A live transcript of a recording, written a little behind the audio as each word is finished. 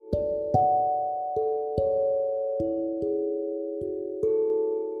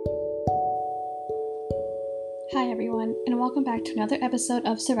everyone, and welcome back to another episode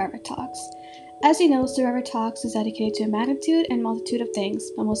of Survivor Talks. As you know, Survivor Talks is dedicated to a magnitude and multitude of things,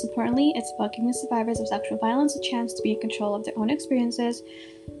 but most importantly, it's about giving survivors of sexual violence a chance to be in control of their own experiences,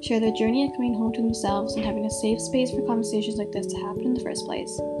 share their journey of coming home to themselves, and having a safe space for conversations like this to happen in the first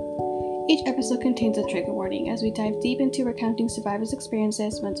place. Each episode contains a trigger warning as we dive deep into recounting survivors'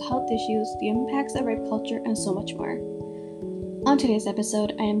 experiences, mental health issues, the impacts of rape culture, and so much more. On today's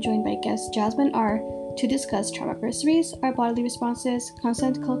episode, I am joined by guest Jasmine R to discuss traumaversaries, our bodily responses,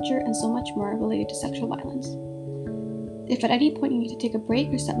 consent culture, and so much more related to sexual violence. If at any point you need to take a break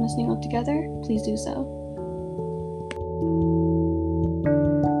or stop listening altogether, please do so.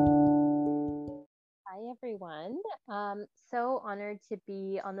 Hi, everyone. So honored to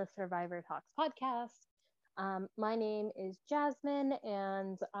be on the Survivor Talks podcast. My name is Jasmine,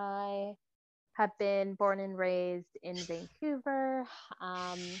 and I have been born and raised in Vancouver.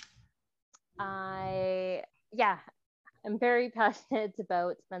 I'm very passionate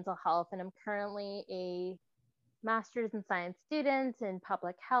about mental health, and I'm currently a master's in science student in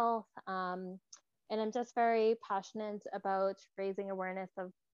public health. And I'm just very passionate about raising awareness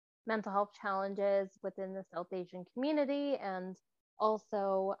of mental health challenges within the South Asian community, and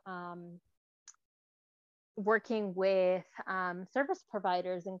also working with service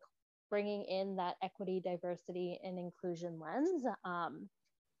providers and bringing in that equity, diversity, and inclusion lens,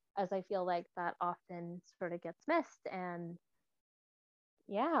 as I feel like that often sort of gets missed. And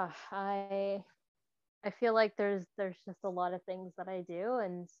yeah, I feel like there's just a lot of things that I do,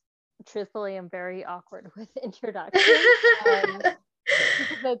 and truthfully, I'm very awkward with introductions.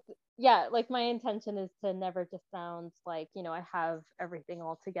 Because like my intention is to never just sound like, I have everything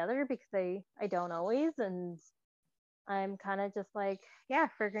all together, because I don't always, and I'm kind of just like,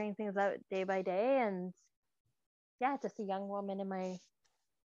 figuring things out day by day, and just a young woman in my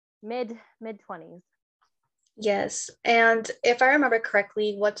mid 20s. Yes. And if I remember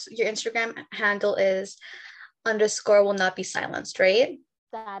correctly, what's your Instagram handle is _ will not be silenced, right?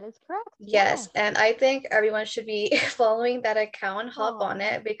 That is correct. Yes. Yeah. And I think everyone should be following that account, hop on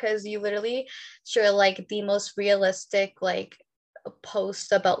it, because you literally share like the most realistic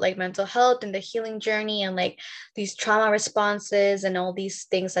posts about like mental health and the healing journey and like these trauma responses and all these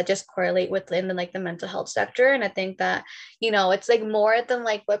things that just correlate within the mental health sector. And I think that, it's like more than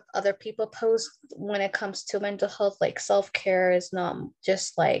like what other people post when it comes to mental health. Like self-care is not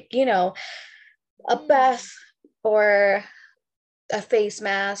just like, a bath or a face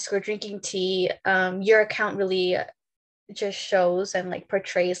mask or drinking tea. Your account really just shows and like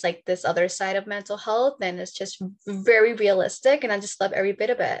portrays like this other side of mental health, and it's just very realistic, and I just love every bit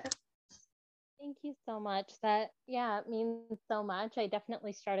of it. Thank you so much. That it means so much. I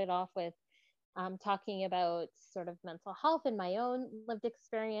definitely started off with talking about sort of mental health and my own lived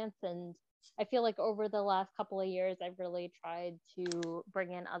experience, and I feel like over the last couple of years I've really tried to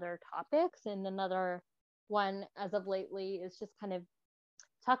bring in other topics, and another one as of lately is just kind of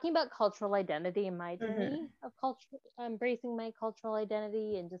talking about cultural identity and my journey of culture, embracing my cultural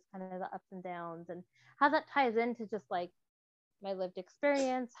identity, and just kind of the ups and downs, and how that ties into just like my lived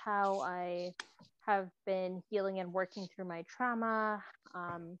experience, how I have been healing and working through my trauma,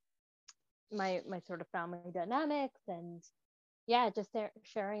 my sort of family dynamics, and just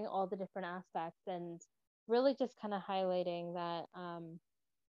sharing all the different aspects, and really just kind of highlighting that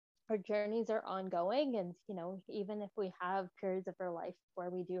our journeys are ongoing, and even if we have periods of our life where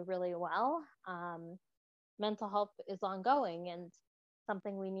we do really well, mental health is ongoing and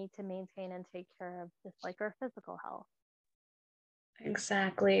something we need to maintain and take care of, just like our physical health.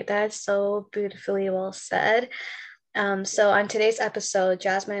 Exactly. That's so beautifully well said. So on today's episode,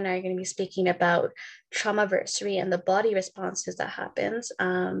 Jasmine and I are going to be speaking about traumaversary and the body responses that happens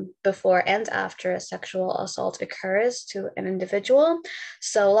before and after a sexual assault occurs to an individual.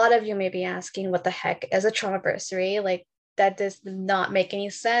 So a lot of you may be asking, what the heck is a traumaversary? Like, that does not make any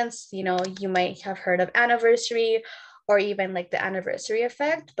sense. You might have heard of anniversary or even like the anniversary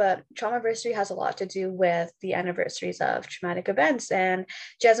effect, but traumaversary has a lot to do with the anniversaries of traumatic events. And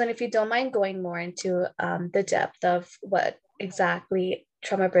Jasmine, if you don't mind going more into the depth of what exactly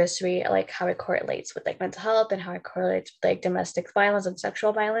traumaversary, like how it correlates with like mental health and how it correlates with like domestic violence and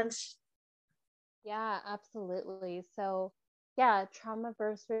sexual violence. Yeah, absolutely. So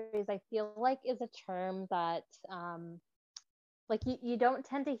traumaversaries, I feel like, is a term that like you don't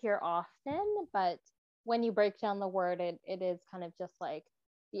tend to hear often, but when you break down the word, it is kind of just like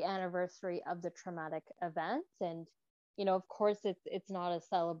the anniversary of the traumatic event. And of course it's not a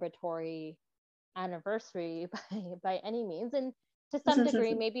celebratory anniversary by any means, and to some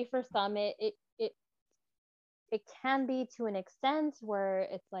degree maybe for some it can be, to an extent where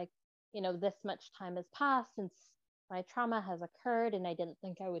it's like, this much time has passed since my trauma has occurred and I didn't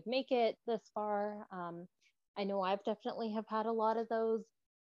think I would make it this far. I know I've definitely have had a lot of those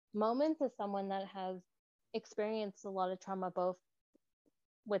moments as someone that has experienced a lot of trauma, both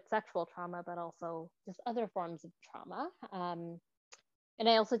with sexual trauma, but also just other forms of trauma. And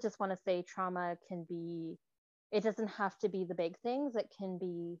I also just want to say trauma can be, it doesn't have to be the big things. It can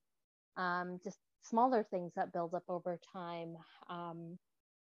be just smaller things that build up over time.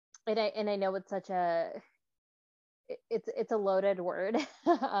 And I know it's such a, it's a loaded word.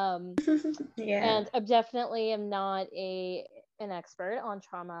 Yeah. And I definitely am not an expert on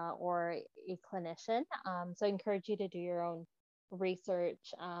trauma or a clinician. So I encourage you to do your own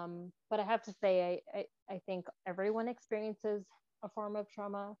research. But I have to say, I think everyone experiences a form of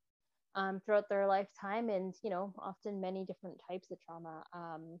trauma throughout their lifetime, and often many different types of trauma.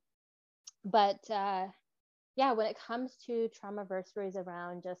 But yeah, when it comes to traumaversaries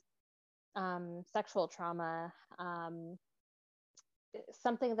around just sexual trauma,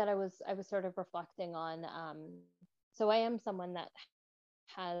 something that I was sort of reflecting on. So I am someone that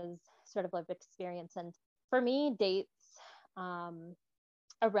has sort of lived experience, and for me, dates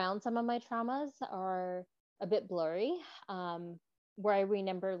around some of my traumas are a bit blurry. Where I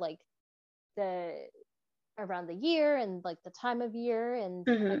remember like the around the year and like the time of year, and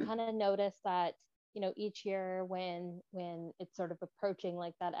I Mm-hmm. kind of noticed that each year when it's sort of approaching,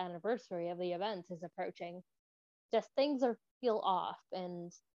 like that anniversary of the event is approaching, just things are feel off,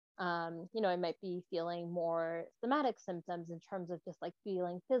 and I might be feeling more somatic symptoms in terms of just like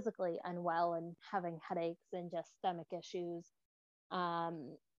feeling physically unwell and having headaches and just stomach issues.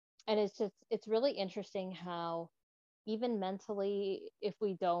 Um, and it's really interesting how even mentally, if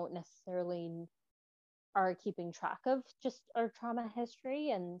we don't necessarily are keeping track of just our trauma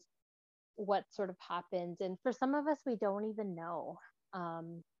history and what sort of happened, and for some of us we don't even know,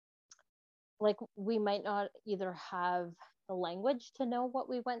 um, like we might not either have the language to know what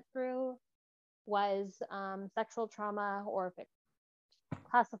we went through was sexual trauma, or if it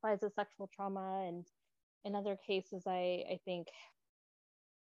classifies as sexual trauma. And in other cases, I think,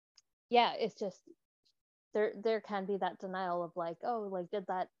 yeah, it's just there can be that denial of like, oh, like did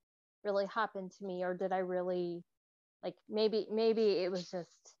that really happen to me, or did I really, like, maybe it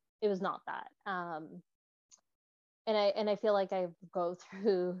was not that. And I feel like I go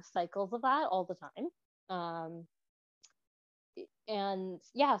through cycles of that all the time. And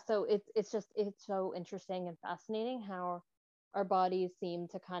yeah, so it's so interesting and fascinating how our bodies seem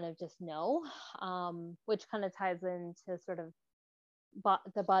to kind of just know, which kind of ties into sort of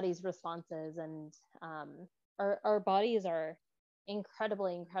the body's responses. And our bodies are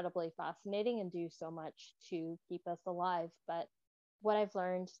incredibly fascinating and do so much to keep us alive. But what I've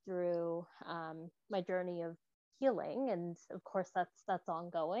learned through my journey of healing, and of course that's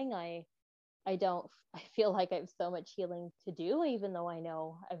ongoing, I feel like I have so much healing to do, even though I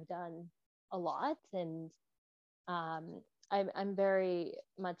know I've done a lot. And um, I'm very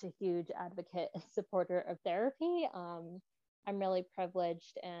much a huge advocate and supporter of therapy. I'm really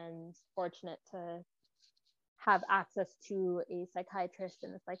privileged and fortunate to have access to a psychiatrist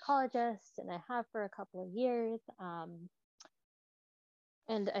and a psychologist, and I have for a couple of years.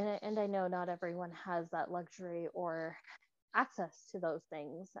 And I know not everyone has that luxury or access to those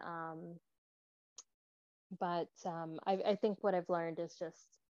things. But I think what I've learned is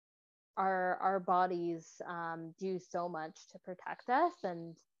just our bodies do so much to protect us,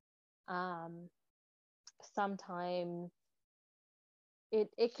 and um, sometimes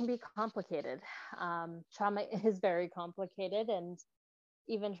it can be complicated. Trauma is very complicated, and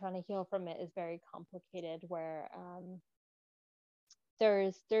even trying to heal from it is very complicated. Where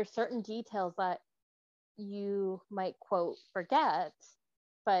there's certain details that you might quote forget,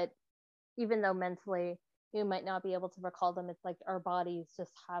 but even though mentally you might not be able to recall them, it's like our bodies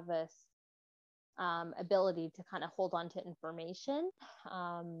just have this ability to kind of hold on to information.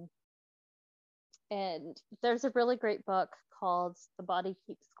 Um, and there's a really great book called The Body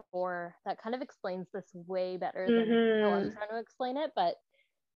Keeps Score that kind of explains this way better than how I'm Mm-hmm. trying to explain it. But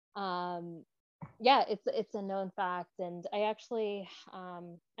yeah, it's a known fact. And I actually,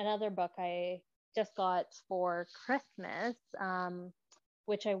 another book I just got for Christmas,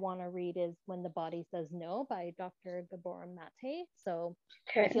 which I want to read, is When the Body Says No by Dr. Gabor Mate. So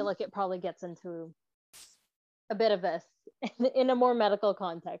I Okay. feel like it probably gets into a bit of this in a more medical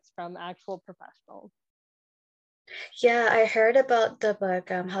context from actual professionals. Yeah, I heard about the book,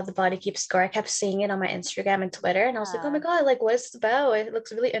 How the Body Keeps Score. I kept seeing it on my Instagram and Twitter, and I was like, oh my Yeah. God, like what is it about? It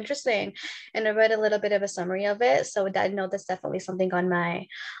looks really interesting. And I read a little bit of a summary of it. So I know that's definitely something on my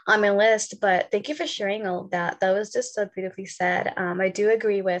list. But thank you for sharing all of that. That was just so beautifully said. I do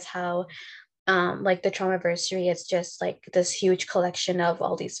agree with how like the Traumaversary, it's just like this huge collection of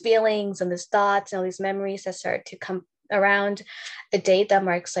all these feelings and these thoughts and all these memories that start to come around a date that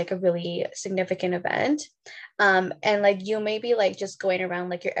marks like a really significant event. And like you may be like just going around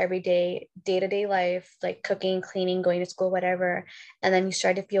like your everyday day-to-day life, like cooking, cleaning, going to school, whatever, and then you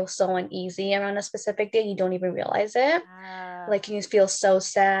start to feel so uneasy around a specific day, you don't even realize it. Like you can feel so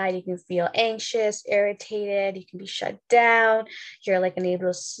sad, you can feel anxious, irritated, you can be shut down, you're like unable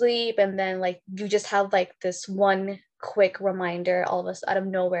to sleep, and then like you just have like this one quick reminder all of us out of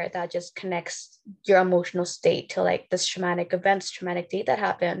nowhere that just connects your emotional state to like this traumatic event, traumatic date that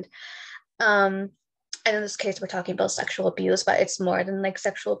happened. And in this case we're talking about sexual abuse, but it's more than like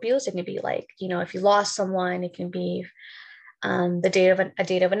sexual abuse. It can be like, you know, if you lost someone, it can be the date of a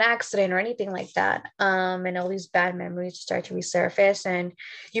date of an accident or anything like that. And all these bad memories start to resurface, and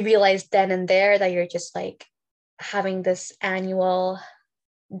you realize then and there that you're just like having this annual,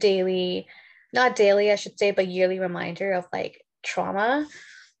 daily, not daily, I should say, but yearly reminder of like trauma.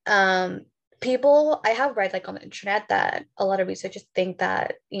 Um, People, I have read like on the internet that a lot of researchers think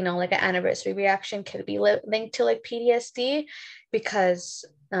that, you know, like an anniversary reaction could be linked to like PTSD, because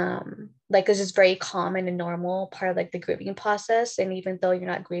like this is very common and normal part of like the grieving process. And even though you're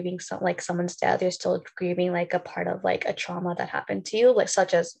not grieving like someone's death, you're still grieving like a part of like a trauma that happened to you, like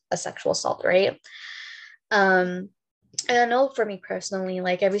such as a sexual assault, right? um and I know for me personally,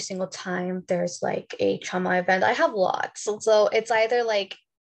 like every single time there's like a trauma event, I have lots. So it's either like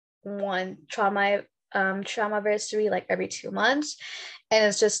one traumaversary like every 2 months, and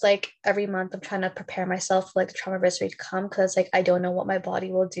it's just like every month I'm trying to prepare myself for like the traumaversary to come, because like I don't know what my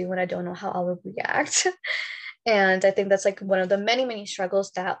body will do and I don't know how I will react. And I think that's like one of the many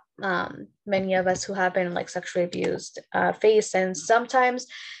struggles that many of us who have been like sexually abused face. And sometimes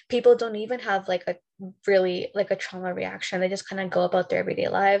people don't even have like a really like a trauma reaction. They just kind of go about their everyday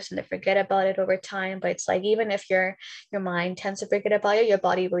lives and they forget about it over time. But it's like, even if your mind tends to forget about it, your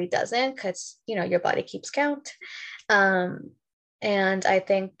body really doesn't, because you know your body keeps count. um, and I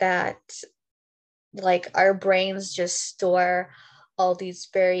think that like our brains just store all these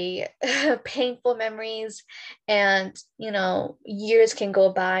very painful memories, and you know years can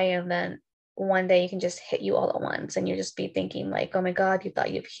go by, and then one day you can just hit you all at once, and you just be thinking like, oh my god, you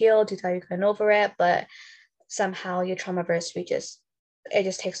thought you've healed, you thought you've gotten over it, but somehow your traumaversary just, it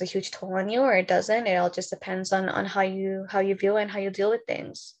just takes a huge toll on you, or it doesn't. It all just depends on how you view it and how you deal with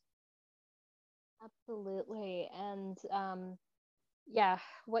things. Absolutely. And yeah,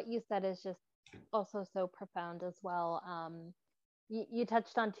 what you said is just also so profound as well. You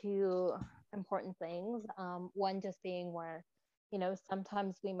touched on two important things. One just being where, you know,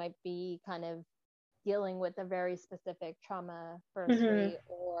 sometimes we might be kind of dealing with a very specific Mm-hmm. traumaversary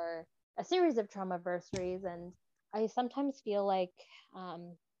or a series of traumaversaries. And I sometimes feel like,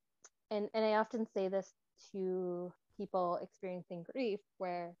 um, and I often say this to people experiencing grief,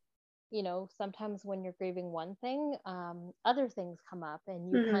 where you know, sometimes when you're grieving one thing, other things come up and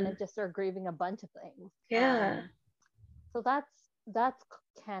you kind Mm-hmm. of just are grieving a bunch of things. Yeah. So that's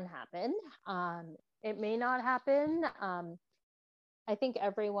can happen. It may not happen. I think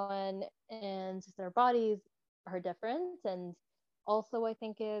everyone and their bodies are different, and also I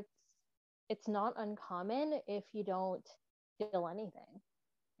think it's not uncommon if you don't feel anything,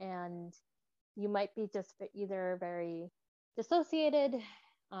 and you might be just either very dissociated,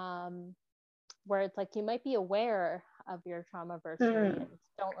 um, where it's like you might be aware of your traumaversary Mm-hmm. and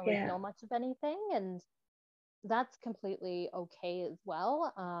don't really Yeah. feel much of anything, and that's completely okay as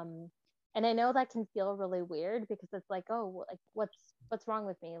well. And I know that can feel really weird because it's like, oh, like what's wrong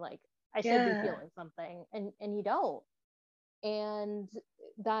with me? Like I should be Yeah. feeling something, and you don't. And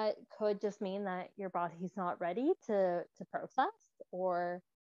that could just mean that your body's not ready to process, or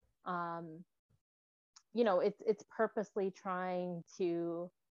um, you know, it's purposely trying to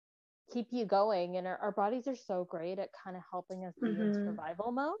keep you going. And our bodies are so great at kind of helping us be in Mm-hmm.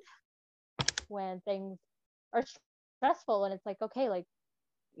 survival mode when things are stressful. And it's like, okay, like,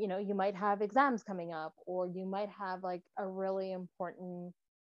 you know, you might have exams coming up, or you might have like a really important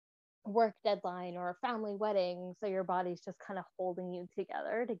work deadline or a family wedding. So your body's just kind of holding you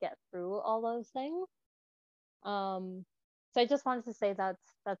together to get through all those things. Um, so I just wanted to say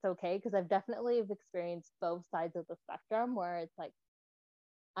that's okay, because I've definitely experienced both sides of the spectrum, where it's like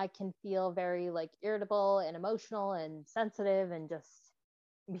I can feel very like irritable and emotional and sensitive and just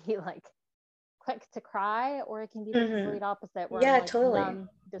be like quick to cry, or it can be the Mm-hmm. complete opposite, where I'm Yeah, like totally. numb,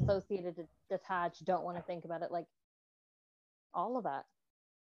 dissociated, detached, don't want to think about it, like all of that.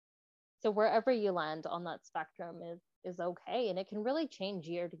 So wherever you land on that spectrum is okay, and it can really change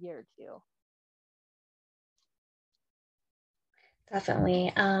year to year too.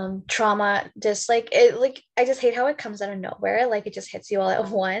 Definitely. Trauma, just like it, like I just hate how it comes out of nowhere. Like it just hits you all at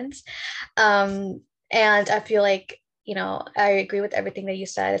once. Um, and I feel like, I agree with everything that you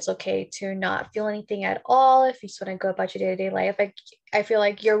said. It's okay to not feel anything at all if you just want to go about your day-to-day life. Like I feel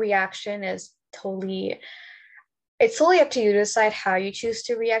like your reaction is it's totally up to you to decide how you choose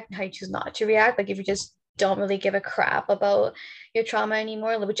to react and how you choose not to react. Like if you just don't really give a crap about your trauma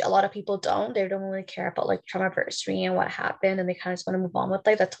anymore, which a lot of people don't. They don't really care about like traumaversary and what happened, and they kind of just want to move on with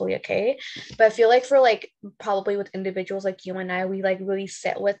life. That's totally okay. But I feel like for like probably with individuals like you and I, we like really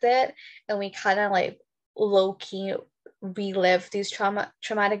sit with it, and we kind of like low key relive these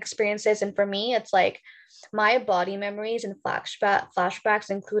traumatic experiences. And for me, it's like my body memories and flashbacks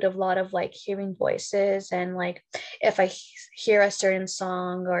include a lot of like hearing voices, and like if I hear a certain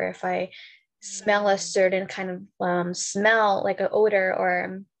song, or if I smell a certain kind of smell, like an odor,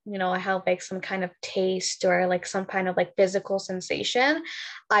 or I have like some kind of taste, or like some kind of like physical sensation,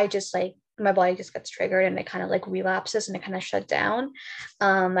 I just like my body just gets triggered, and it kind of like relapses, and it kind of shut down.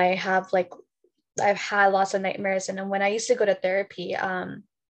 I've had lots of nightmares, and then when I used to go to therapy,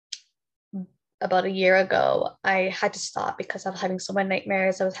 about a year ago, I had to stop because I was having so many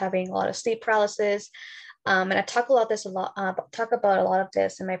nightmares. I was having a lot of sleep paralysis. And I talk about a lot of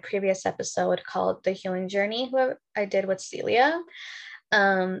this in my previous episode called The Healing Journey, who I did with Celia.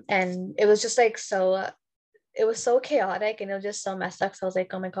 And it was just like it was so chaotic, and it was just so messed up. So I was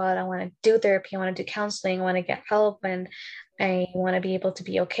like, oh my God, I want to do therapy. I want to do counseling. I want to get help, and I want to be able to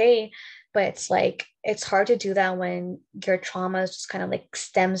be okay. But it's like, it's hard to do that when your trauma just kind of like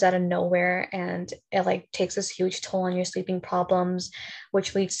stems out of nowhere, and it like takes this huge toll on your sleeping problems,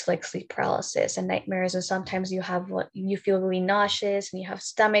 which leads to like sleep paralysis and nightmares. And sometimes you feel really nauseous, and you have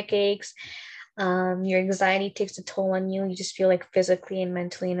stomach aches. Your anxiety takes a toll on you. You just feel like physically and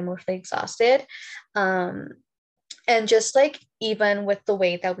mentally and emotionally exhausted. Um, and just like even with the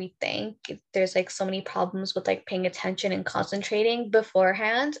way that we think, there's like so many problems with like paying attention and concentrating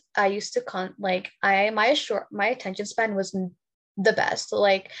beforehand. I used to my attention span was the best.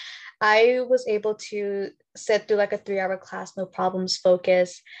 Like I was able to sit through like a 3 hour class, no problems,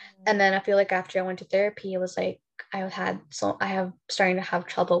 focus. And then I feel like after I went to therapy, it was like I have starting to have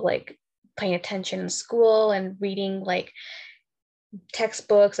trouble like paying attention in school and reading like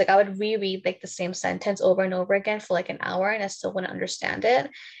textbooks. Like I would reread like the same sentence over and over again for like an hour, and I still wouldn't understand it,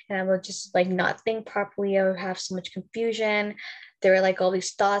 and I would just like not think properly. I would have so much confusion. There were like all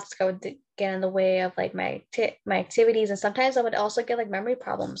these thoughts that would get in the way of like my activities, and sometimes I would also get like memory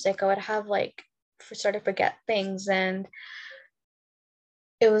problems. Like I would have like start to forget things, and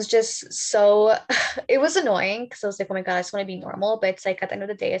it was just so it was annoying because I was like, oh my God, I just want to be normal. But it's like at the end of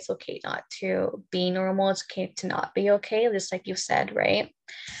the day, it's okay not to be normal. It's okay to not be okay, just like you said, right?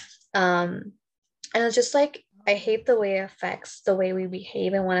 um and it's just like I hate the way it affects the way we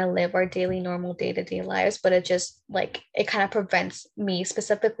behave and want to live our daily normal day-to-day lives, but it just like it kind of prevents me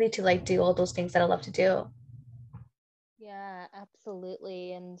specifically to like do all those things that I love to do. Yeah,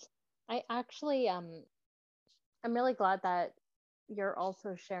 absolutely. And I actually I'm really glad that you're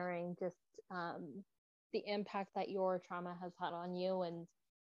also sharing just um the impact that your trauma has had on you. And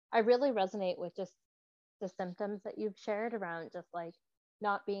I really resonate with just the symptoms that you've shared around just like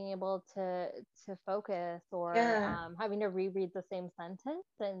not being able to focus, or Yeah. having to reread the same sentence.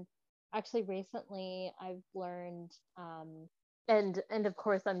 And actually recently I've learned, and of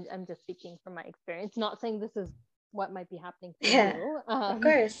course I'm just speaking from my experience, not saying this is what might be happening for Yeah, you. of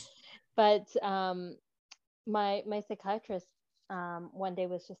course. But my psychiatrist one day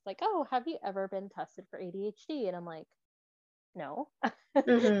was just like, oh, have you ever been tested for ADHD? And I'm like, no.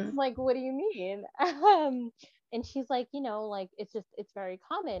 Mm-hmm. Like, what do you mean? And she's like, like it's very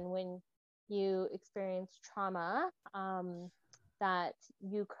common when you experience trauma, that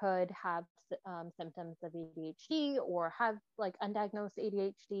you could have symptoms of ADHD or have like undiagnosed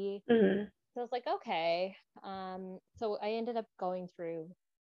ADHD. Mm-hmm. So I was like, okay. So I ended up going through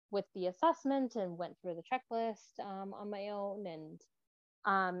with the assessment and went through the checklist on my own.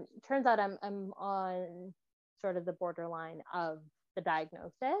 And turns out I'm on sort of the borderline of the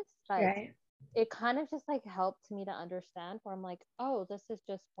diagnosis. But Right. it kind of just like helped me to understand, where I'm like, oh, this is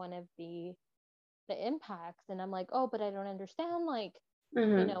just one of the impacts. And I'm like, oh, but I don't understand, like,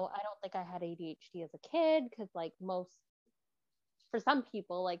 Mm-hmm. I don't think I had ADHD as a kid, because like most, for some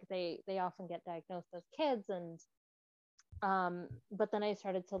people, like they often get diagnosed as kids. And but then I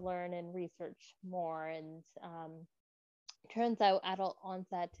started to learn and research more. And turns out adult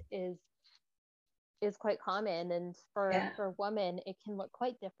onset is quite common. And Yeah. for women it can look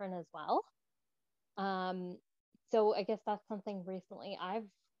quite different as well. um so I guess that's something recently I've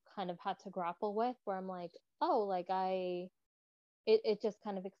kind of had to grapple with, where I'm like, oh, like it just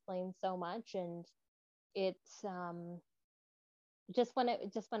kind of explains so much. And it's just when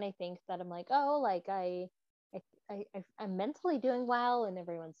I think that I'm like, oh, like I'm mentally doing well and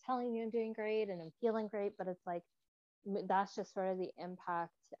everyone's telling me I'm doing great and I'm feeling great, but it's like that's just sort of the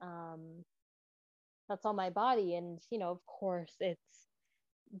impact that's on my body. And of course, it's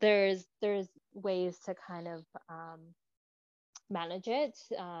there's ways to kind of manage it.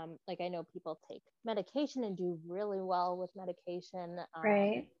 Like I know people take medication and do really well with medication.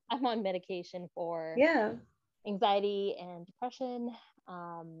 Right. I'm on medication for Yeah. anxiety and depression,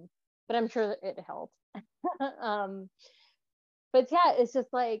 but I'm sure it helped. um, but yeah, it's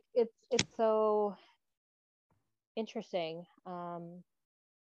just like it's so interesting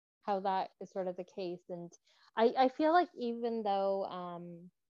how that is sort of the case. And I feel like even though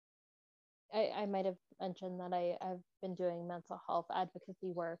I might have mentioned that I've been doing mental health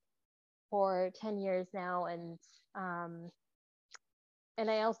advocacy work for 10 years now, um, and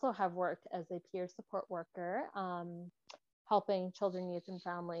I also have worked as a peer support worker, helping children, youth, and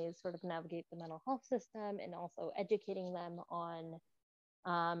families sort of navigate the mental health system and also educating them on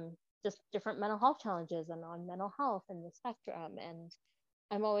just different mental health challenges and on mental health and the spectrum. And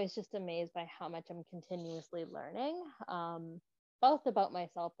I'm always just amazed by how much I'm continuously learning, both about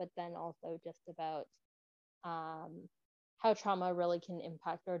myself, but then also just about um, how trauma really can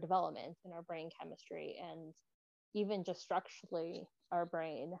impact our development and our brain chemistry and even just structurally our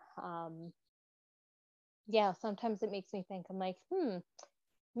brain. Yeah, sometimes it makes me think, I'm like,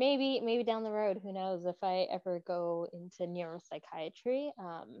 maybe down the road, who knows if I ever go into neuropsychiatry.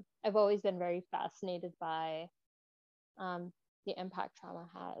 I've always been very fascinated by um, the impact trauma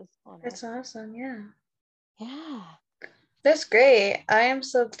has on us. That's awesome. Yeah. Yeah. That's great. I am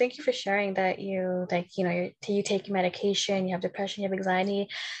so thank you for sharing that you like, you take medication, you have depression, you have anxiety.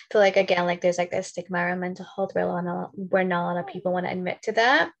 I feel like again, like there's like this stigma around mental health where not a lot of people want to admit to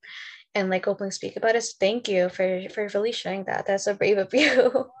that and like openly speak about it. So thank you for really sharing that. That's so brave of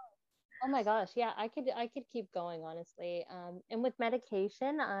you. Oh my gosh, yeah, I could keep going, honestly. And with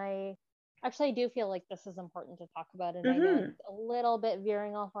medication, I actually do feel like this is important to talk about, and I know Mm-hmm. it's a little bit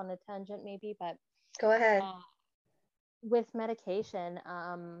veering off on a tangent, maybe, but Go ahead. uh, with medication,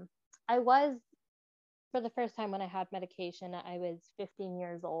 I was for the first time when I had medication, I was 15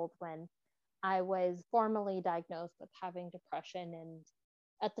 years old when I was formally diagnosed with having depression, and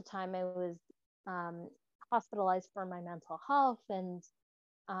at the time I was um, hospitalized for my mental health, and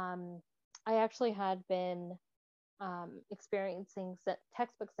um, I actually had been experiencing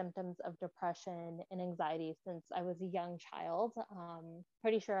textbook symptoms of depression and anxiety since I was a young child.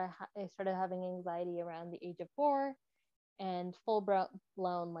 Pretty sure I started having anxiety around the age of 4 and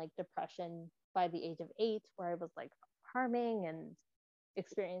blown like depression by the age of 8, where I was like harming and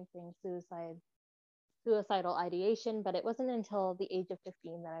experiencing suicidal ideation. But it wasn't until the age of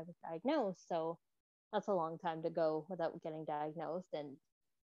 15 that I was diagnosed. So that's a long time to go without getting diagnosed. And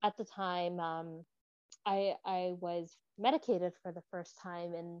at the time, I was medicated for the first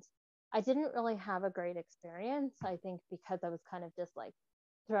time, and I didn't really have a great experience. I think because I was kind of just like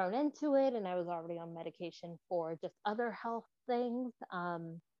thrown into it, and I was already on medication for just other health things.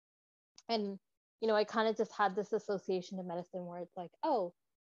 And I kind of just had this association to medicine where it's like, oh,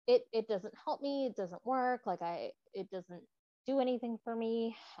 it doesn't help me, it doesn't work, like it doesn't do anything for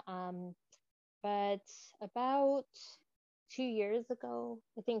me. Um, but about 2 years ago,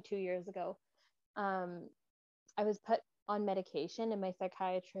 I think 2 years ago, um, I was put on medication, and my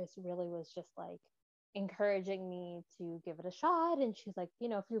psychiatrist really was just like encouraging me to give it a shot. And she's like,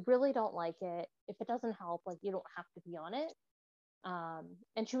 if you really don't like it, if it doesn't help, like you don't have to be on it.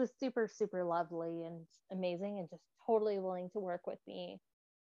 And she was super, super lovely and amazing and just totally willing to work with me.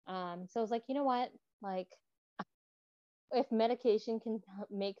 So I was like, you know what? Like, if medication can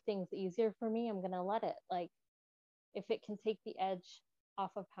make things easier for me, I'm going to let it. Like, if it can take the edge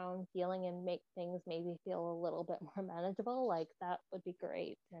off of how I'm feeling and make things maybe feel a little bit more manageable, like that would be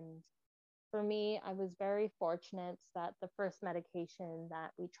great. And for me, I was very fortunate that the first medication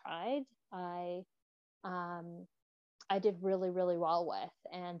that we tried, um, I did really, really well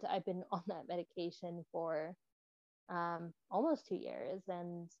with, and I've been on that medication for almost 2 years,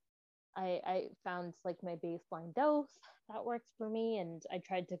 and I found like my baseline dose that works for me, and I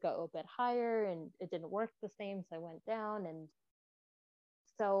tried to go a bit higher, and it didn't work the same, so I went down. And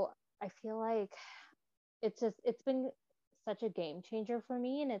so I feel like it's been such a game changer for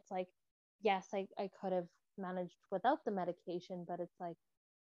me. And it's like, yes, I could have managed without the medication, but it's like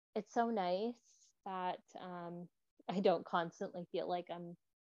it's so nice that I don't constantly feel like I'm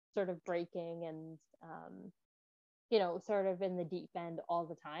sort of breaking and sort of in the deep end all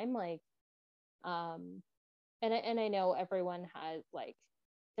the time. Like um and I know everyone has like,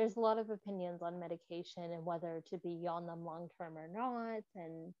 there's a lot of opinions on medication and whether to be on them long term or not.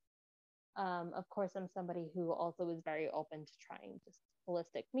 And of course, I'm somebody who also is very open to trying just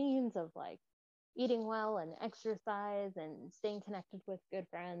holistic means of like eating well and exercise and staying connected with good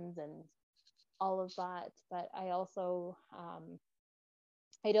friends and all of that. But I also,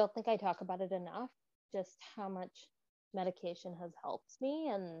 I don't think I talk about it enough, just how much medication has helped me.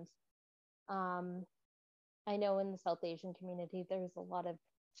 And um, I know in the South Asian community, there's a lot of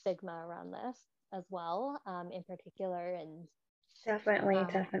stigma around this as well, in particular. And Definitely, um,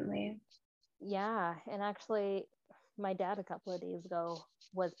 definitely. yeah, and actually, my dad a couple of days ago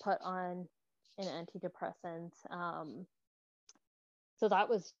was put on an antidepressant. So that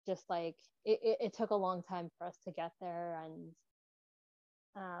was just like, it took a long time for us to get there. And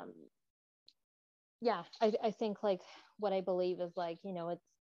um, yeah, I think like what I believe is like,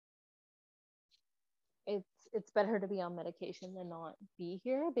 it's better to be on medication than not be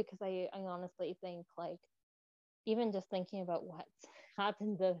here, because I honestly think like, even just thinking about what's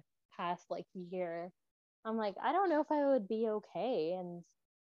happened the past like year, I'm like, I don't know if I would be okay. And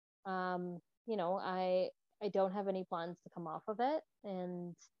I don't have any plans to come off of it.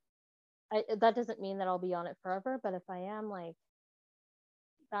 And that doesn't mean that I'll be on it forever, but if I am, like,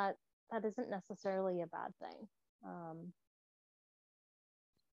 that that isn't necessarily a bad thing. Um,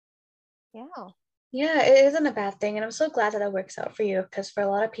 yeah. Yeah, it isn't a bad thing. And I'm so glad that that works out for you because for a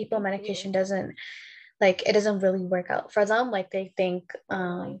lot of people, Thank medication you. doesn't like it doesn't really work out for them. Like they think,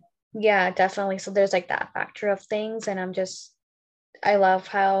 Totally. yeah, definitely. So there's like that factor of things. And I love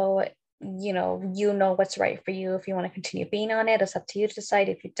how, you know what's right for you. If you want to continue being on it, it's up to you to decide.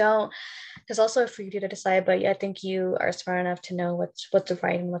 If you don't, it's also for you to decide. But yeah, I think you are smart enough to know what's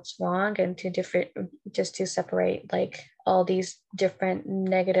right and what's wrong and to different, just to separate like all these different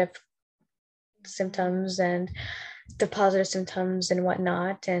negative Mm-hmm. symptoms and the positive symptoms and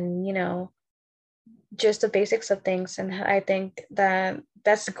whatnot, and just the basics of things. And I think that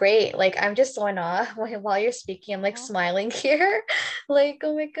that's great. Like I'm just so in awe while you're speaking. I'm like Yeah. smiling here. Like,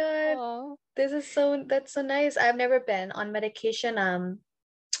 oh my God, Oh. that's so nice. I've never been on medication. And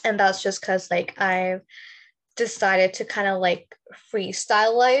that's just because like I've decided to kind of like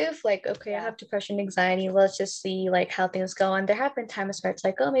freestyle life. Like, okay, I Yeah. have depression, anxiety. Let's just see like how things go. And there have been times where it's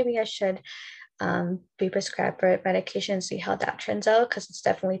like, oh, maybe I should be prescribed for medication and see how that turns out, because it's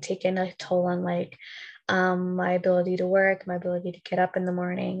definitely taken a toll on like my ability to work, my ability to get up in the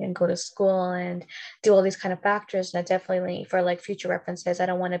morning and go to school and do all these kind of factors. And I definitely, for like future references, I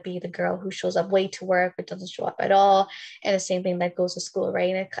don't want to be the girl who shows up late to work but doesn't show up at all. And the same thing that goes to school,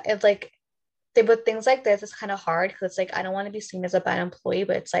 right? And it's like they put things like this, it's kind of hard because it's like I don't want to be seen as a bad employee,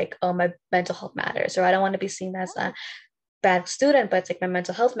 but it's like, oh, my mental health matters, or I don't want to be seen as a Right. bad student, but it's like my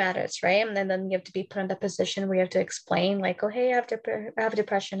mental health matters, right? And then you have to be put in that position where you have to explain, like, oh, hey, I have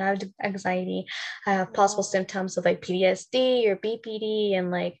depression, I have anxiety, I have possible Right. symptoms of like PTSD or BPD, and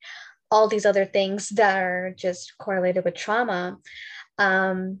like all these other things that are just correlated with trauma.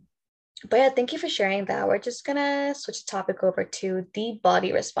 Um, but yeah, thank you for sharing that. We're just gonna switch the topic over to the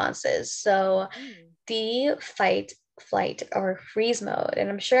body responses. So Mm. the fight, flight, or freeze mode. And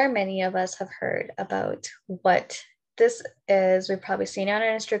I'm sure many of us have heard about what this is. We've probably seen it on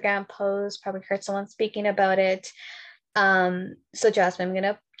an Instagram post, probably heard someone speaking about it. So Jasmine, I'm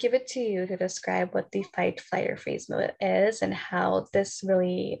gonna give it to you to describe what the fight, flight, or freeze mode is and how this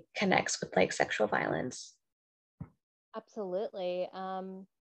really connects with like sexual violence. Absolutely.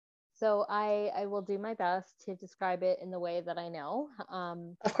 So I will do my best to describe it in the way that I know.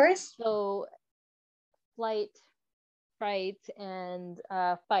 Of course. So flight, fright, and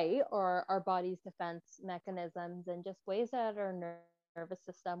fight are our body's defense mechanisms, and just ways that our nervous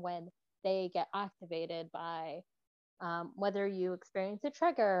system, when they get activated by whether you experience a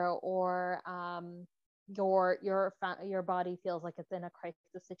trigger or your body feels like it's in a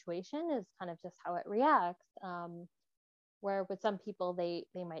crisis situation, is kind of just how it reacts. Where with some people, they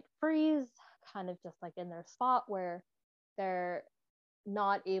might freeze, kind of just like in their spot where they're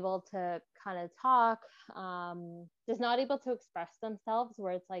not able to kind of talk, just not able to express themselves,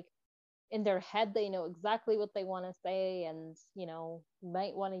 where it's like in their head they know exactly what they want to say, and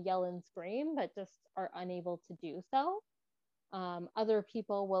might want to yell and scream, but just are unable to do so. Other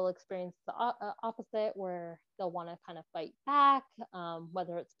people will experience the opposite, where they'll want to kind of fight back,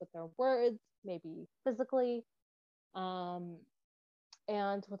 whether it's with their words, maybe physically. um,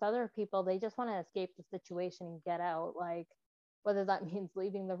 and with other people, they just want to escape the situation and get out, like whether that means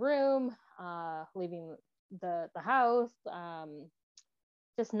leaving the room, leaving the house,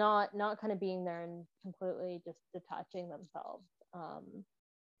 just not kind of being there and completely just detaching themselves.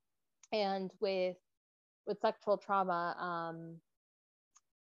 And with with sexual trauma,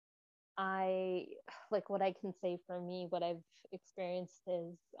 I like what I can say for me, what I've experienced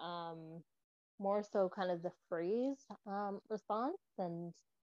is more so kind of the freeze response, and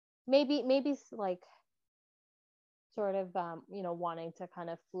maybe like sort of wanting to kind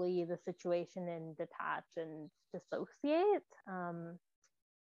of flee the situation and detach and dissociate.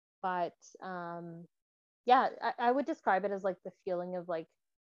 But yeah, I would describe it as like the feeling of like,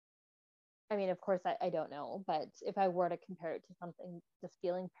 I mean, of course, I don't know, but if I were to compare it to something, just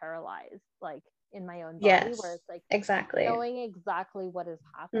feeling paralyzed, like in my own body, where Yes, it's like exactly. knowing exactly what is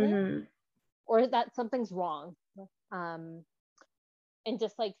happening or that something's wrong. Um, and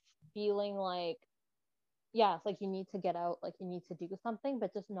just like feeling like, yeah, it's like you need to get out, like you need to do something,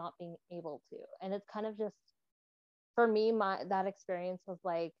 but just not being able to. And it's kind of just, for me, that experience was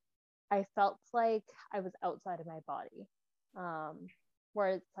like, I felt like I was outside of my body. Where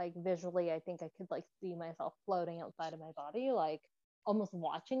it's like visually, I think I could like see myself floating outside of my body, like almost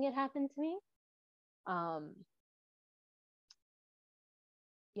watching it happen to me. Um,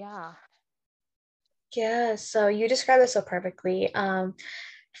 yeah. Yeah, so you described it so perfectly.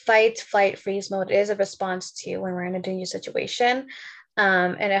 Fight, flight, freeze mode is a response to when we're in a dangerous situation.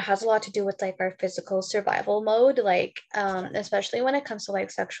 And it has a lot to do with like our physical survival mode. Like, especially when it comes to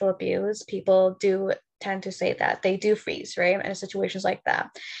like sexual abuse, people do tend to say that they do freeze, right? In situations like that.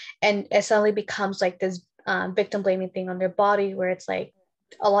 And it suddenly becomes like this victim blaming thing on their body where it's like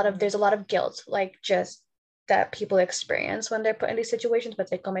there's a lot of guilt, like just that people experience when they're put in these situations. But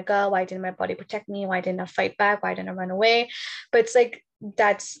it's like, oh my God, why didn't my body protect me? Why didn't I fight back? Why didn't I run away? But it's like,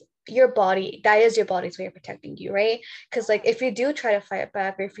 that's your body, that is your body's way of protecting you, right? Because like if you do try to fight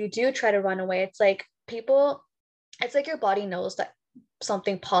back or if you do try to run away, it's like your body knows that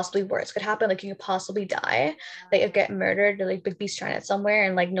something possibly worse could happen, like you could possibly die, like you get murdered or like be stranded somewhere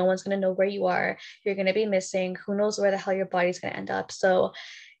and like no one's gonna know where you are, you're gonna be missing, who knows where the hell your body's gonna end up. So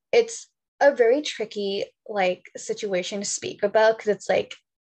it's a very tricky like situation to speak about because it's like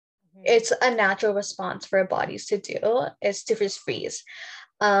it's a natural response for our bodies to do is to just freeze.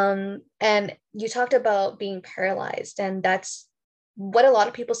 And you talked about being paralyzed, and that's what a lot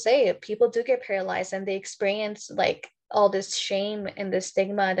of people say. People do get paralyzed and they experience like all this shame and this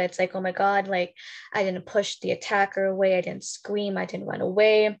stigma that's like, oh my God, like I didn't push the attacker away, I didn't scream, I didn't run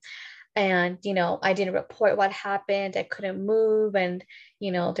away, and I didn't report what happened, I couldn't move. And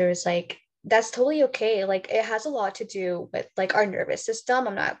there's like, that's totally okay. Like it has a lot to do with like our nervous system.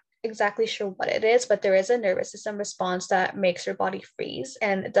 I'm not exactly sure what it is, but there is a nervous system response that makes your body freeze,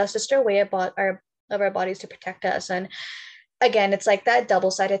 and that's just our way about our bodies to protect us. And again, it's like that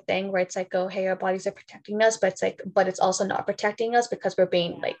double-sided thing where it's like, oh hey, our bodies are protecting us, but it's like, but it's also not protecting us because we're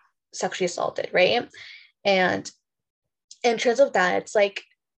being like sexually assaulted, right? And in terms of that, it's like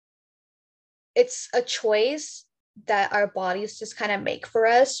it's a choice that our bodies just kind of make for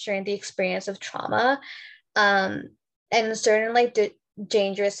us during the experience of trauma. um and in certain like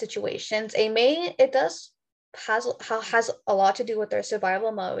dangerous situations, it does has a lot to do with their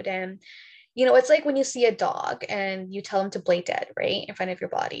survival mode. And it's like when you see a dog and you tell them to play dead right in front of your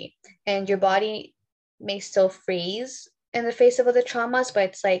body, and your body may still freeze in the face of other traumas, but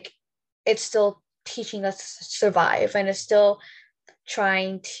it's like it's still teaching us to survive, and it's still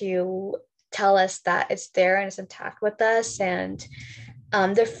trying to tell us that it's there and it's intact with us. And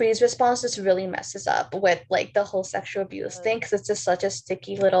the freeze response just really messes up with like the whole sexual abuse thing because it's just such a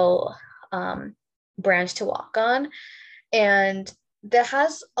sticky little branch to walk on. And that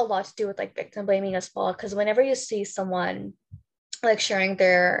has a lot to do with like victim blaming as well, because whenever you see someone like sharing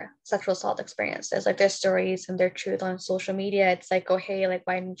their sexual assault experiences, like their stories and their truth on social media, it's like, oh hey, like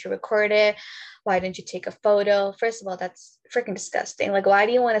why didn't you record it, why didn't you take a photo? First of all, that's freaking disgusting. Like why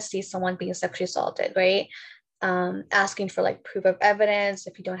do you want to see someone being sexually assaulted, right? Asking for like proof of evidence.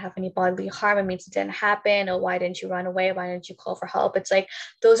 If you don't have any bodily harm, it means it didn't happen. Or why didn't you run away, why didn't you call for help? It's like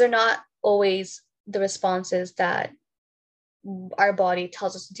those are not always the responses that our body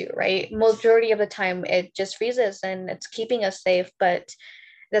tells us to do, right? Majority of the time it just freezes and it's keeping us safe, but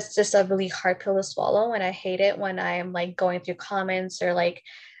that's just a really hard pill to swallow. And I hate it when I'm like going through comments or like,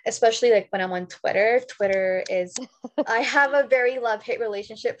 especially like when I'm on Twitter is I have a very love-hate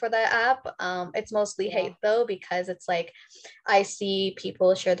relationship for that app. It's mostly hate though, because it's like I see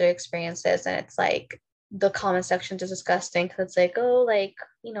people share their experiences and it's like the comment section is disgusting because it's like, oh, like,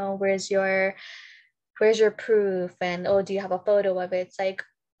 where's your proof? And oh, do you have a photo of it? It's like,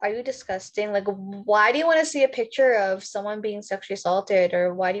 are you disgusting? Like, why do you want to see a picture of someone being sexually assaulted?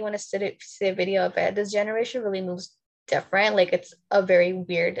 Or why do you want to see a video of it? This generation really moves different. Like, it's a very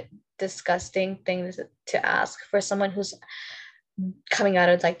weird, disgusting thing to ask for someone who's coming out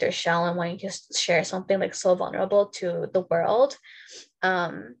of like their shell and wanting to share something like so vulnerable to the world.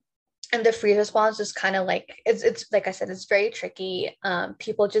 And the freeze response is kind of like it's like I said, it's very tricky.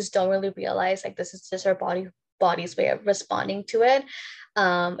 People just don't really realize like this is just our body's way of responding to it.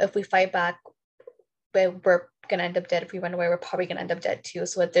 If we fight back, we're gonna end up dead. If we run away, we're probably gonna end up dead too.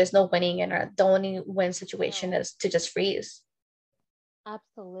 So there's no winning in our the only win situation No. is to just freeze.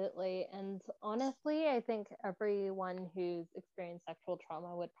 Absolutely. And honestly, I think everyone who's experienced sexual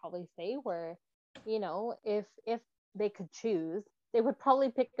trauma would probably say where, if they could choose, they would probably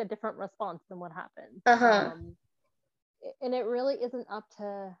pick a different response than what happened. Uh-huh. And it really isn't up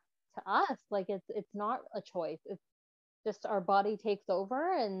to us. Like it's not a choice. It's just our body takes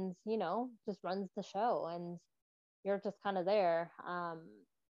over and, just runs the show and you're just kind of there.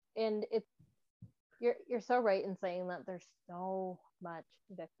 And it's you're so right in saying that there's so much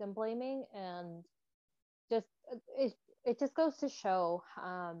victim blaming, and just it just goes to show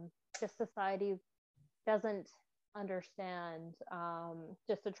just society doesn't understand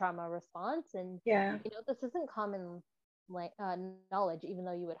just a trauma response. And Yeah. this isn't common like knowledge, even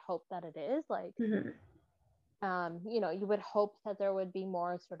though you would hope that it is. Like Mm-hmm. you would hope that there would be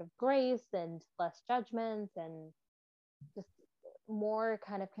more sort of grace and less judgment and just more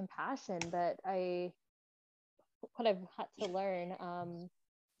kind of compassion. But what I've had to learn,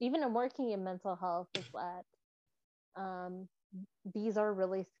 even in working in mental health, is that um, these are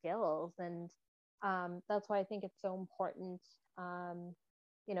really skills, and that's why I think it's so important,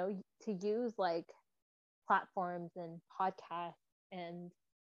 to use like platforms and podcasts, and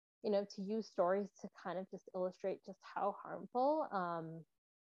to use stories to kind of just illustrate just how harmful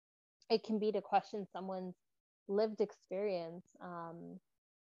it can be to question someone's lived experience.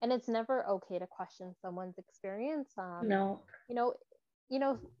 And it's never okay to question someone's experience. No. You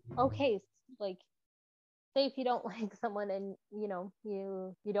know, okay, like say if you don't like someone and you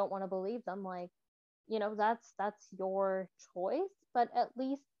don't want to believe them, like that's your choice, but at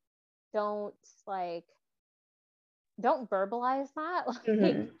least don't like don't verbalize that. Like Mm-hmm.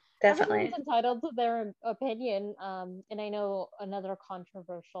 everyone's Definitely. entitled to their opinion. And I know another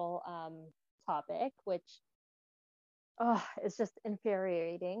controversial topic, which it's just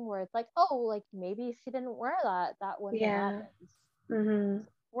infuriating, where it's like, oh, like maybe if she didn't wear that, that wouldn't have Yeah. happened. Mm-hmm.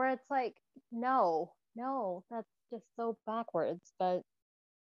 Where it's like, no, that's just so backwards. But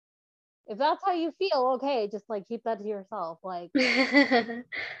if that's how you feel, okay, just like keep that to yourself. Like, good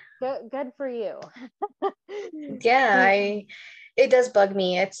for you. Yeah, it does bug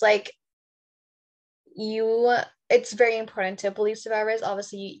me. It's like it's very important to believe survivors.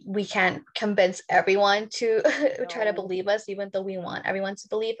 Obviously, we can't convince everyone to try to No. believe us, even though we want everyone to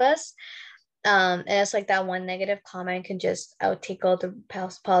believe us. And it's like that one negative comment can just outtake all the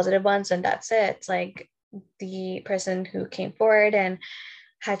positive ones, and that's it. It's like the person who came forward and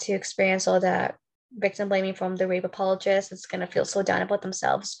had to experience all that victim blaming from the rape apologist is going to feel so down about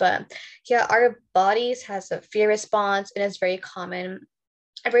themselves. But yeah, our bodies has a fear response, and it's a very common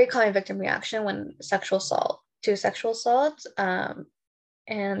victim reaction when sexual assault.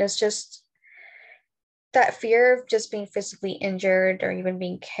 And it's just that fear of just being physically injured or even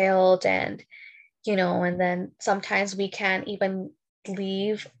being killed. And then sometimes we can't even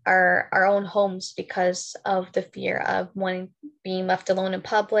leave our own homes because of the fear of wanting being left alone in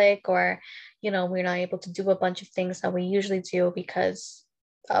public, or we're not able to do a bunch of things that we usually do because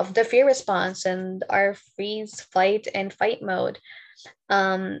of the fear response and our freeze, flight, and fight mode.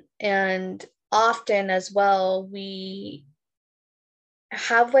 And often as well, we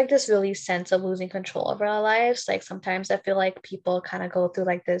have like this really sense of losing control over our lives. Like sometimes I feel like people kind of go through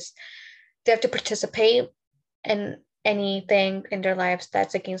like this, they have to participate in anything in their lives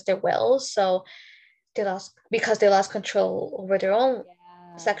that's against their will. So they lost control over their own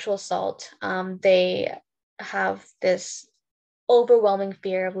Yeah. sexual assault. They have this overwhelming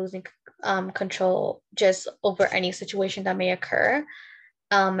fear of losing control just over any situation that may occur.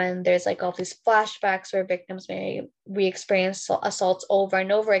 And there's like all these flashbacks where victims may re-experience assaults over and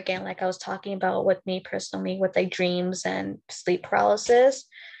over again, like I was talking about with me personally, with like dreams and sleep paralysis.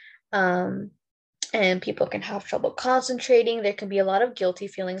 Um, and people can have trouble concentrating. There can be a lot of guilty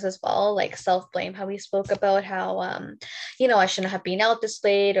feelings as well, like self-blame, how we spoke about how I shouldn't have been out this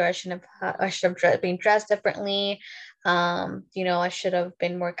late, or I should have been dressed differently. I should have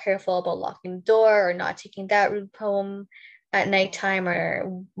been more careful about locking the door or not taking that route home at nighttime,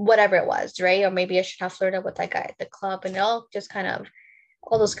 or whatever it was, right? Or maybe I should have flirted with that guy at the club, and it all just kind of,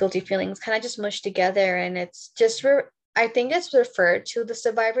 all those guilty feelings kind of just mushed together. And it's just I think it's referred to the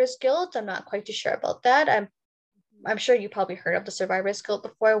survivor's guilt. I'm not quite too sure about that. I'm sure you probably heard of the survivor's guilt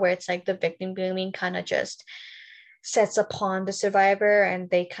before, where it's like the victim blaming kind of just sets upon the survivor, and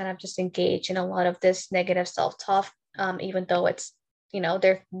they kind of just engage in a lot of this negative self-talk, even though it's,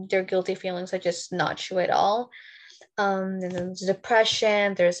 their guilty feelings are just not true at all. And then there's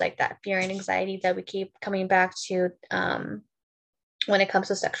depression, there's like that fear and anxiety that we keep coming back to, when it comes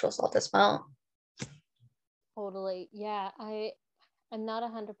to sexual assault as well. Totally. Yeah, I'm not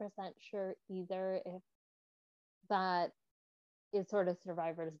 100% sure either if that is sort of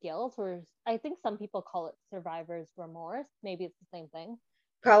survivor's guilt, or I think some people call it survivor's remorse. Maybe it's the same thing.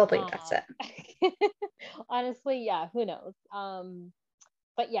 Probably that's it. Honestly, yeah, who knows?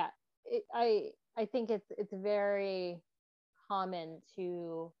 But yeah, I think it's very common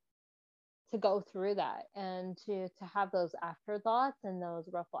to go through that and to have those afterthoughts and those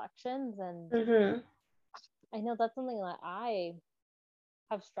reflections. And Mm-hmm. I know that's something that I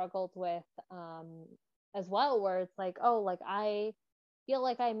have struggled with, as well, where it's like, oh, like I feel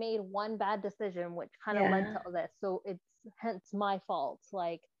like I made one bad decision which kind of led to this, so it's hence my fault.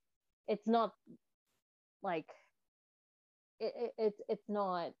 Like it's not like it's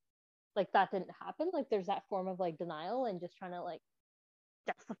not like that didn't happen. Like there's that form of like denial and just trying to like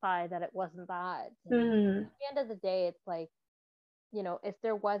justify that it wasn't that. Mm-hmm. At the end of the day, it's like, if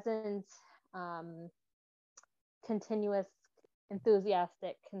there wasn't continuous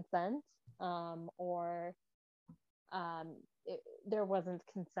enthusiastic consent, or there wasn't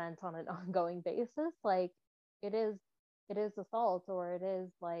consent on an ongoing basis, like it is assault, or it is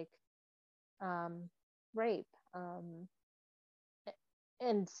like rape,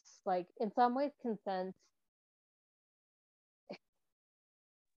 and like in some ways consent,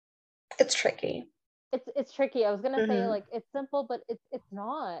 It's tricky. It's tricky. I was gonna say Mm-hmm. like it's simple, but it's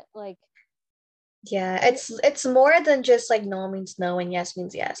not like. Yeah, it's more than just like no means no and yes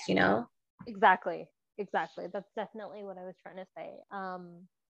means yes, Exactly. That's definitely what I was trying to say.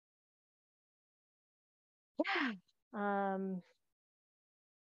 Yeah.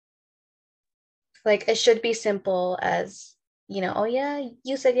 Like it should be simple as, oh yeah,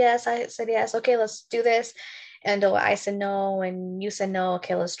 you said yes, I said yes, okay, let's do this. And oh, I said no and you said no,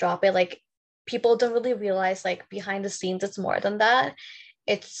 okay, let's drop it. Like people don't really realize like behind the scenes it's more than that.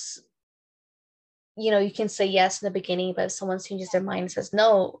 It's, you can say yes in the beginning, but if someone changes their mind and says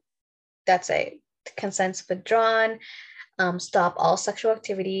no, that's it. Consent's withdrawn. Stop all sexual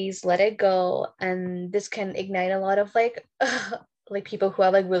activities, let it go. And this can ignite a lot of like like people who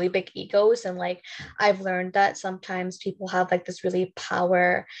have like really big egos. And like I've learned that sometimes people have like this really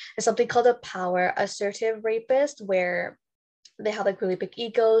power, there's something called a power assertive rapist, where they have like really big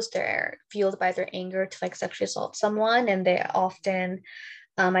egos, they're fueled by their anger to like sexually assault someone, and they often,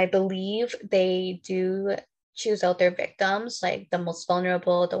 I believe they do choose out their victims, like the most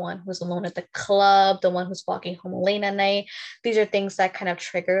vulnerable, the one who's alone at the club, the one who's walking home late at night. These are things that kind of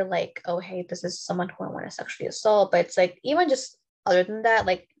trigger like, oh, hey, this is someone who I want to sexually assault. But it's like, even just other than that,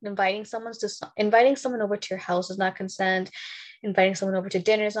 like inviting someone over to your house is not consent. Inviting someone over to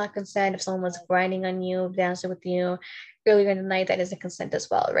dinner is not consent. If someone was grinding on you, dancing with you earlier in the night, that isn't consent as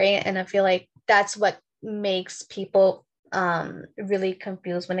well, right? And I feel like that's what makes people really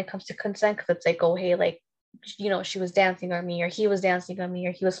confused when it comes to consent, because it's like, oh hey, like, she was dancing on me, or he was dancing on me,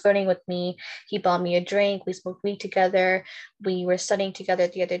 or he was flirting with me, he bought me a drink, we smoked weed together, we were studying together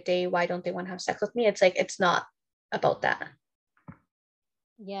the other day, why don't they want to have sex with me? It's like, it's not about that.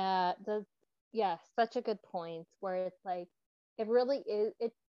 Yeah, such a good point, where it's like it really is,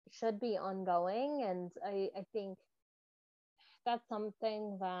 it should be ongoing. And I think that's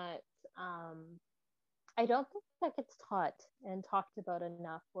something that I don't think that gets taught and talked about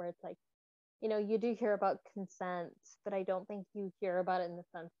enough, where it's like, you do hear about consent, but I don't think you hear about it in the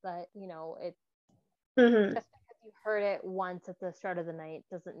sense that, it's Mm-hmm. just because you heard it once at the start of the night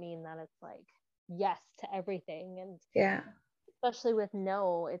doesn't mean that it's like yes to everything. And Yeah. especially with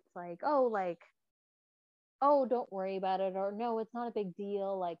no, it's like, oh, don't worry about it, or no, it's not a big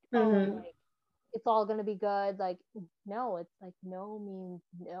deal, like, Mm-hmm. oh, like it's all gonna be good. Like, no, it's like no means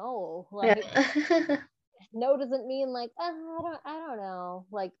no. Like Yeah. no doesn't mean like, I don't know.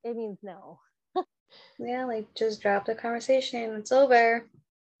 Like it means no. Yeah, like just drop the conversation, it's over.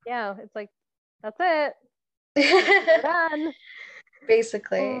 Yeah, it's like that's it. We're done.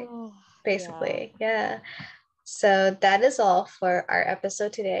 Basically. Oh, yeah. Basically, yeah. So that is all for our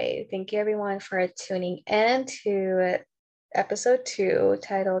episode today. Thank you everyone for tuning in to episode 2,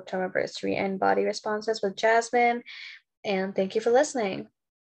 titled Traumaversary and Body Responses with Jasmine. And thank you for listening.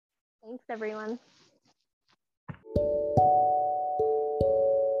 Thanks, everyone.